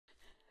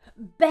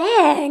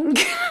Bang!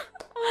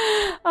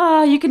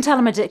 Oh, you can tell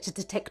I'm addicted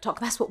to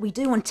TikTok. That's what we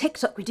do on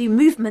TikTok. We do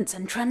movements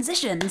and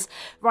transitions.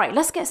 Right,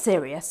 let's get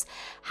serious.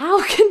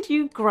 How can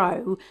you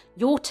grow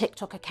your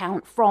TikTok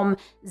account from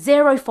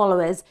 0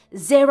 followers,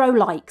 0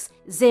 likes,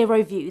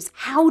 0 views?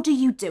 How do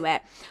you do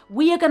it?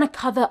 We are going to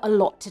cover a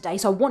lot today.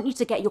 So I want you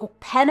to get your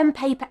pen and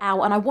paper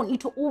out, and I want you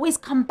to always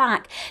come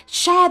back,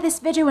 share this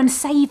video and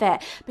save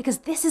it, because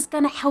this is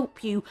going to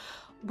help you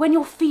when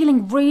you're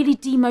feeling really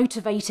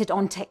demotivated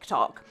on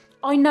TikTok.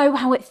 I know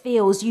how it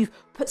feels. You've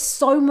put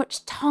so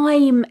much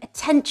time,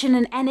 attention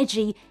and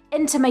energy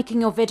into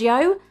making your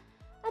video,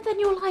 and then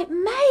you're like,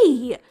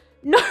 mate,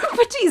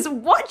 nobody's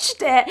watched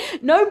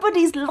it.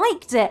 Nobody's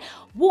liked it.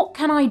 What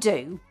can I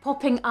do?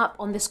 Popping up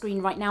on the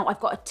screen right now, I've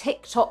got a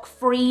TikTok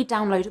free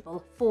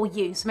downloadable for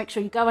you. So make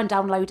sure you go and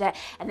download it,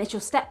 and it's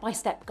your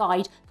step-by-step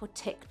guide for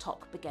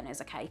TikTok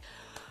beginners, okay?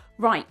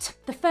 Right,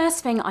 the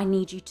first thing I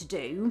need you to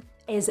do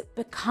is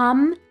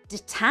become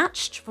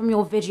detached from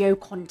your video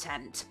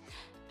content.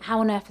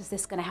 How on earth is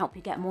this going to help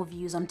you get more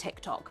views on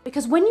TikTok?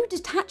 Because when you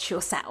detach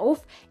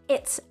yourself,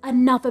 it's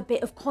another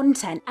bit of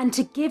content. And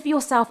to give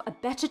yourself a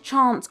better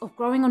chance of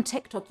growing on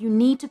TikTok, you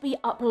need to be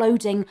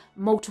uploading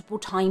multiple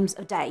times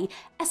a day,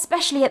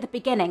 especially at the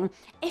beginning.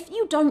 If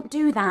you don't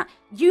do that,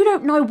 you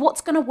don't know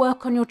what's going to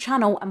work on your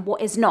channel and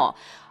what is not.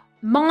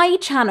 My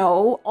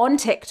channel on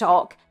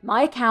TikTok,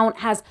 my account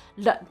has,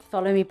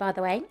 follow me by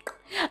the way,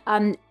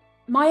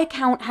 my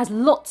account has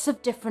lots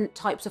of different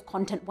types of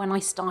content when I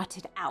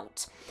started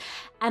out.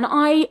 And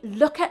I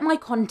look at my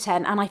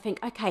content and I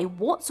think, okay,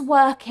 what's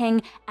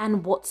working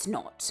and what's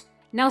not?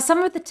 Now,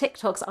 some of the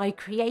TikToks I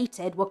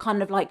created were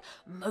kind of like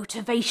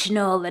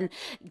motivational and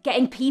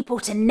getting people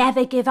to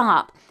never give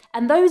up.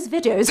 And those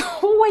videos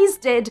always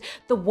did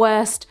the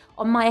worst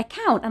on my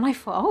account. And I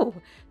thought, oh,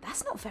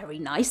 that's not very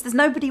nice. There's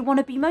nobody want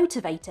to be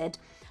motivated.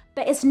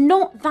 But it's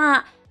not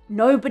that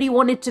nobody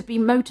wanted to be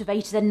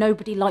motivated and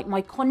nobody liked my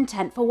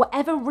content. For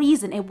whatever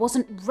reason, it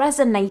wasn't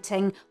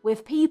resonating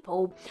with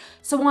people.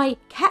 So I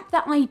kept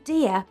that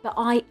idea, but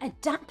I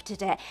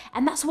adapted it.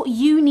 And that's what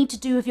you need to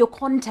do with your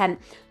content.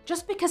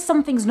 Just because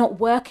something's not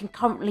working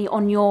currently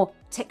on your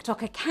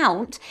TikTok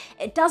account,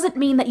 it doesn't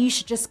mean that you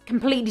should just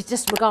completely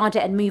disregard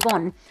it and move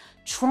on.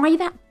 Try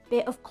that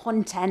bit of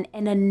content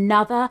in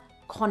another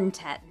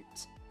content.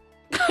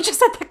 I just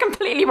said that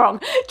completely wrong.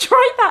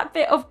 Try that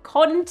bit of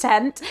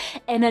content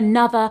in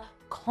another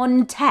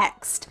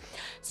context.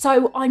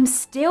 So I'm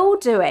still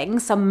doing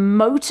some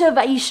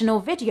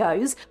motivational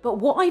videos, but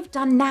what I've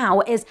done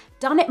now is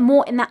done it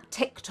more in that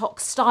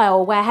TikTok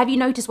style where, have you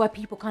noticed where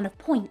people kind of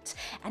point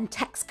and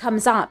text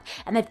comes up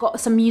and they've got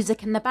some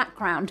music in the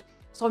background?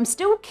 So I'm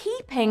still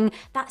keeping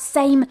that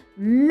same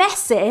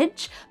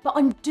message, but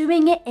I'm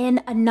doing it in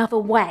another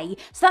way.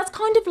 So that's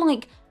kind of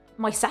like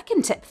my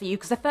second tip for you,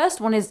 because the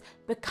first one is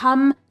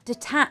become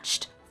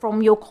detached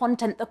from your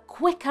content. The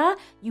quicker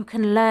you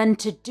can learn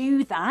to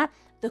do that,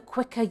 the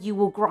quicker you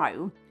will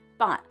grow.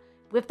 But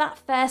with that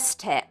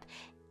first tip,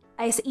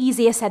 it's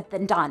easier said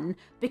than done,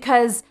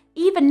 because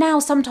even now,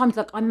 sometimes,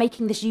 look, I'm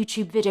making this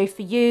YouTube video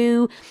for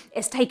you.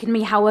 It's taken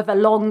me however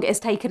long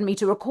it's taken me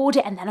to record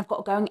it, and then I've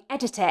got to go and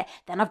edit it.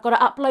 Then I've got to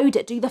upload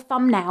it, do the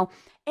thumbnail.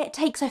 It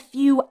takes a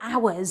few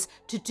hours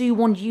to do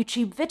one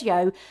YouTube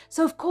video.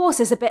 So of course,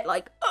 it's a bit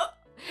like,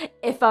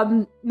 if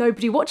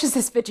nobody watches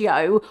this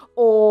video,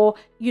 or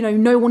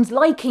no one's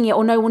liking it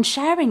or no one's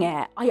sharing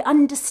it. I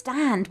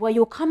understand where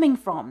you're coming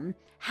from.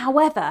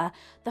 However,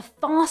 the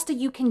faster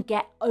you can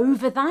get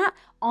over that,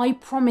 I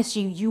promise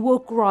you, you will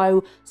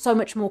grow so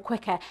much more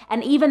quicker.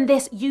 And even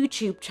this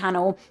YouTube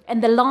channel, in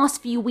the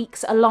last few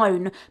weeks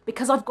alone,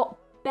 because I've got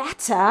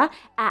better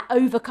at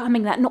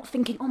overcoming that, not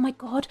thinking, oh my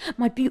God,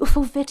 my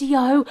beautiful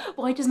video,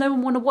 why does no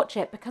one want to watch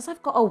it? Because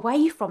I've got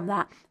away from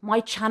that, my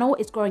channel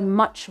is growing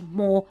much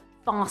more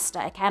faster,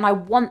 okay? And I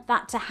want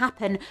that to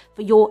happen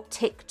for your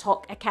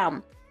TikTok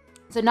account.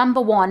 So number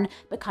one,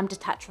 become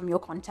detached from your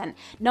content.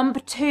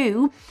 Number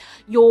two,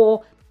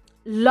 your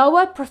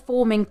lower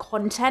performing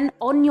content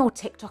on your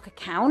TikTok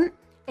account,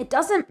 it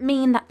doesn't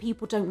mean that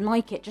people don't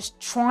like it. Just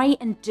try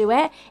and do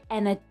it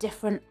in a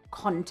different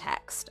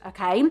context,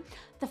 okay?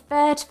 The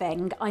third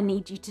thing I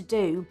need you to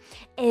do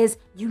is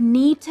you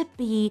need to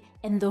be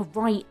in the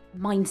right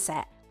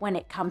mindset when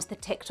it comes to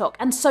TikTok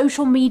and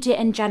social media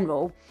in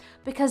general,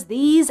 because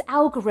these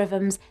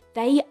algorithms,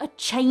 they are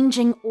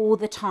changing all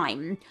the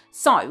time.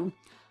 So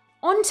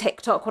on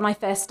TikTok, when I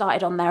first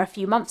started on there a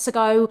few months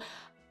ago,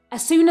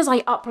 as soon as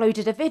I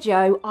uploaded a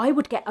video, I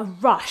would get a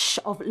rush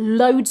of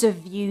loads of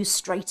views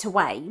straight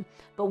away.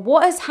 But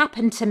what has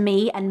happened to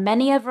me and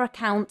many other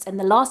accounts in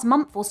the last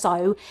month or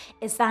so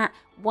is that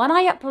when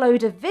I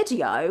upload a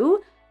video,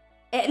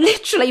 it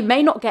literally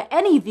may not get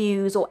any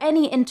views or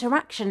any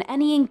interaction,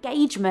 any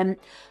engagement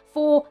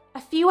for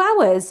a few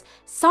hours.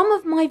 Some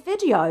of my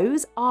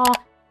videos are,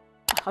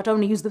 I don't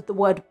want to use the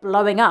word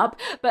blowing up,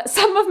 but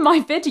some of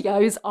my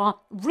videos are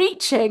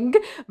reaching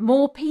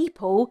more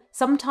people,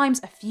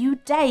 sometimes a few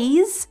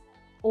days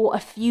or a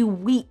few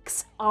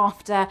weeks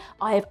after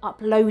I have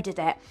uploaded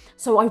it.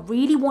 So I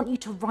really want you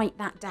to write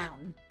that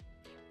down.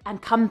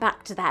 and come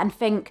back to that and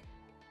think,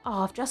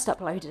 oh, I've just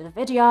uploaded a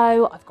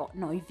video, I've got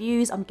no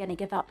views, I'm going to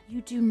give up.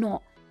 You do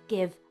not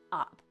give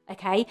up,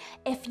 okay?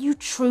 If you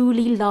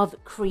truly love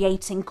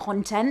creating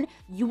content,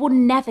 you will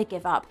never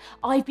give up.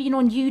 I've been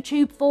on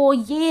YouTube for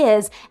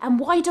years, and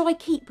why do I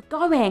keep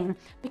going?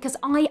 Because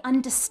I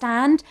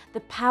understand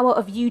the power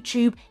of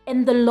YouTube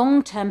in the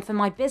long term for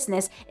my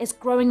business. It's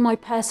growing my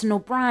personal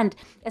brand.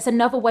 It's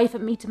another way for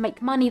me to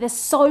make money. There's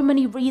so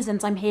many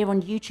reasons I'm here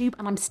on YouTube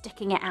and I'm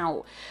sticking it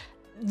out.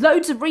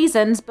 Loads of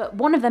reasons, but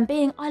one of them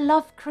being I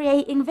love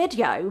creating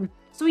video.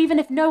 So even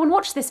if no one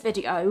watched this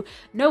video,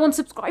 no one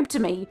subscribed to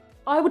me,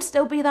 I would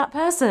still be that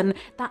person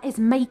that is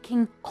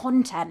making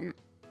content.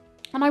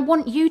 And I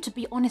want you to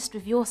be honest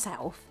with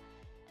yourself.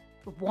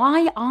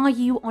 Why are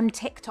you on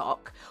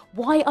TikTok?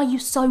 Why are you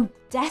so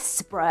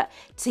desperate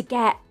to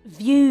get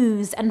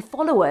views and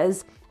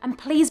followers? And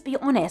please be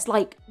honest,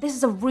 like, this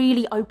is a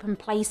really open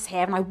place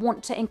here and I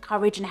want to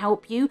encourage and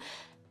help you.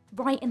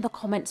 Write in the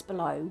comments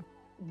below.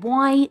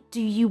 Why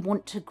do you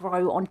want to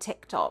grow on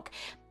TikTok?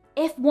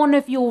 If one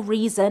of your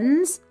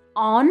reasons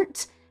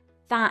aren't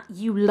that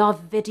you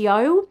love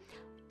video,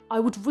 I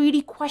would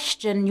really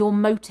question your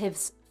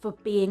motives for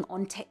being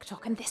on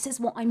TikTok. And this is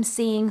what I'm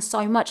seeing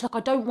so much. Like,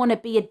 I don't want to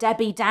be a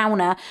Debbie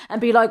Downer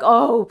and be like,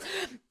 oh,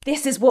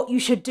 this is what you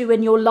should do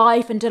in your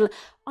life. And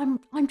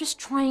I'm just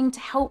trying to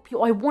help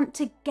you. I want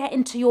to get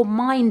into your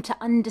mind to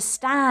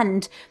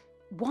understand,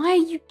 why are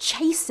you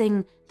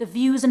chasing the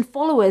views and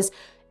followers?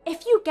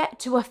 If you get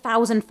to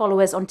 1,000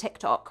 followers on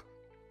TikTok,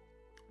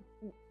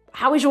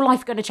 how is your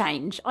life going to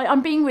change?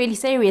 I'm being really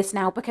serious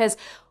now, because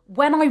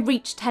when I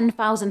reached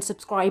 10,000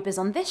 subscribers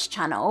on this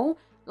channel,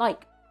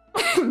 like,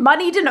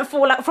 money didn't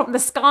fall out from the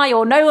sky,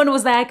 or no one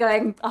was there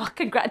going, oh,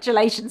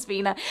 congratulations,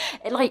 Veena.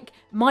 Like,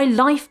 my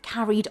life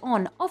carried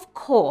on. Of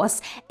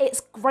course, it's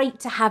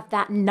great to have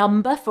that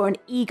number for an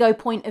ego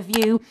point of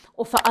view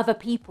or for other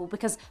people,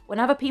 because when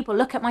other people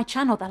look at my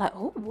channel, they're like,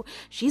 oh,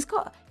 she's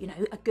got, you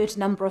know, a good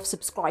number of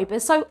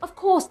subscribers. So of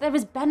course there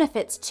is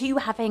benefits to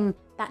having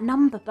that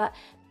number, but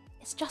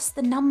it's just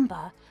the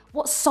number.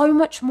 What's so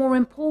much more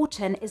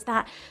important is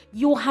that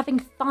you're having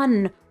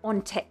fun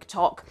on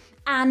TikTok.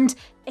 And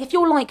if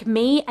you're like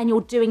me and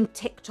you're doing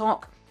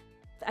TikTok,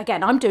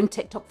 again, I'm doing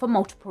TikTok for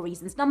multiple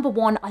reasons. Number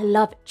one, I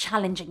love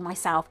challenging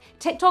myself.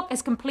 TikTok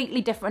is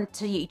completely different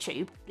to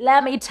YouTube.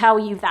 Let me tell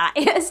you that.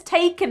 It has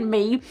taken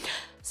me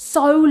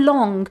so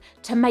long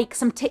to make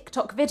some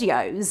TikTok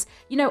videos.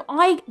 You know,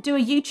 I do a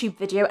YouTube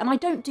video and I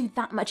don't do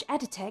that much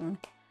editing.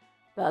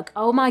 But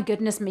oh my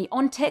goodness me,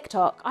 on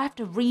TikTok, I have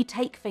to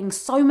retake things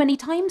so many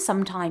times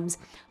sometimes.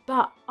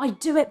 But I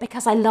do it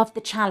because I love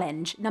the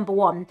challenge, number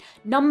one.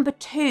 Number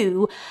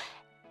two,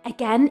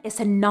 again, it's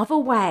another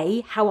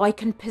way how I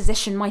can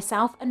position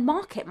myself and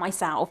market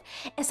myself.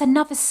 It's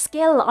another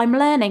skill I'm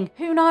learning.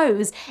 Who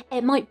knows?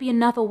 It might be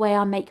another way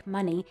I make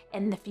money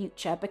in the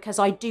future, because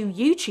I do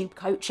YouTube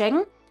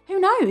coaching. Who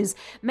knows?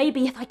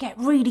 Maybe if I get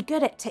really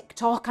good at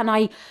TikTok and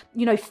I,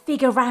 you know,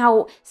 figure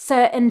out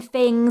certain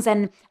things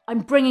and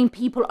I'm bringing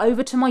people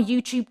over to my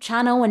YouTube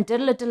channel and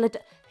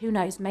who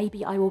knows?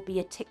 Maybe I will be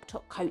a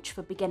TikTok coach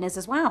for beginners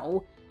as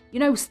well. You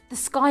know, the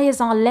sky is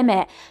our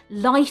limit.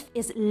 Life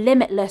is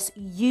limitless.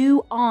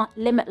 You are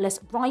limitless.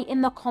 Write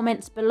in the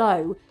comments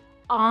below,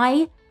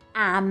 I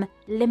am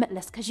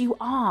limitless, because you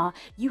are.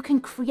 You can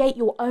create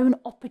your own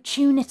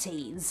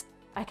opportunities,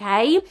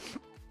 okay?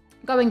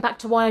 Going back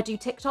to why I do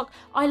TikTok,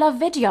 I love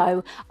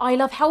video. I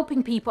love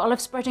helping people. I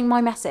love spreading my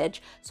message.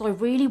 So I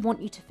really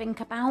want you to think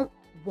about,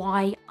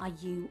 why are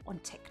you on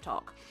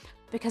TikTok?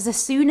 Because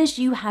as soon as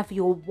you have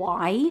your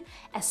why,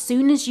 as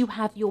soon as you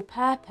have your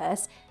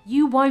purpose,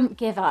 you won't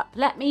give up.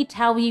 Let me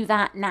tell you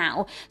that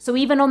now. So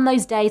even on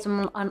those days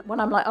when I'm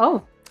like,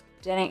 oh,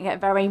 didn't get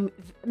very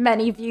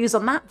many views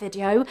on that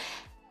video,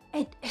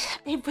 it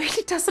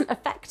really doesn't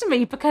affect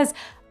me, because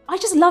I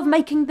just love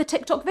making the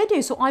TikTok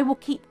videos. So I will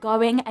keep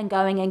going and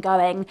going and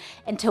going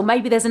until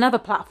maybe there's another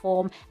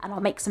platform and I'll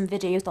make some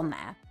videos on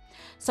there.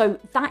 So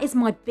that is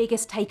my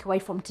biggest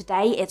takeaway from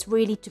today. It's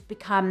really to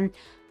become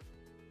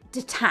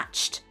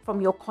detached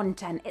from your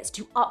content. It's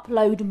to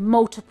upload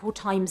multiple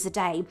times a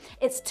day.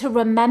 It's to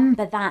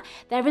remember that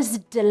there is a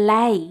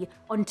delay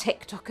on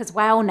TikTok as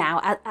well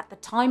now. At the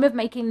time of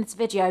making this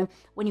video,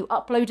 when you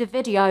upload a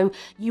video,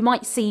 you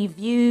might see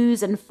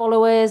views and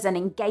followers and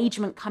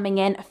engagement coming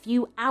in a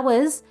few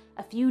hours,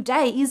 a few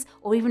days,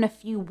 or even a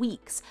few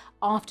weeks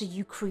after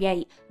you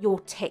create your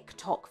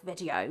TikTok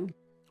video.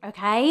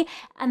 Okay?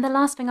 And the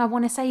last thing I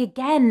want to say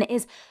again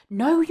is,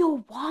 know your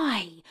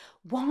why.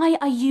 Why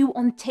are you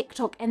on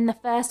TikTok in the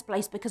first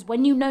place? Because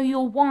when you know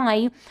your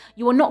why,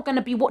 you are not going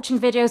to be watching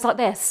videos like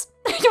this.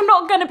 You're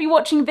not going to be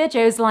watching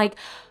videos like,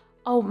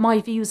 oh,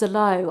 my views are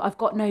low. I've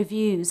got no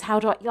views. How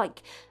do I,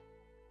 like,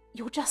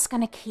 you're just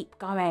going to keep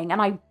going.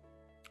 And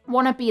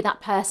want to be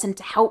that person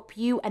to help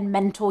you and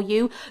mentor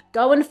you,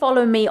 go and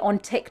follow me on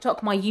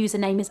TikTok. My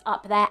username is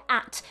up there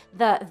at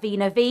the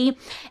Veena V.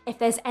 If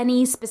there's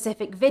any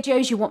specific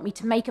videos you want me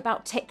to make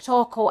about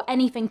TikTok or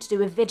anything to do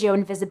with video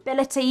and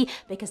visibility,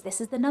 because this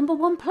is the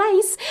 #1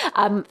 place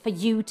for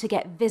you to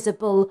get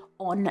visible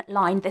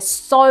online. There's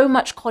so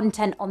much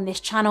content on this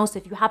channel, so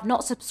if you have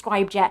not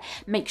subscribed yet,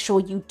 make sure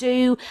you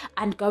do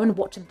and go and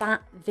watch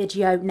that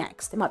video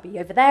next. It might be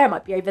over there, it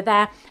might be over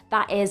there.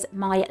 That is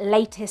my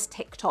latest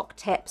TikTok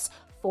tips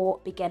for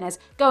beginners.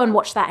 Go and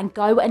watch that and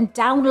go and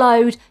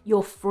download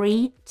your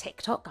free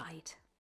TikTok guide.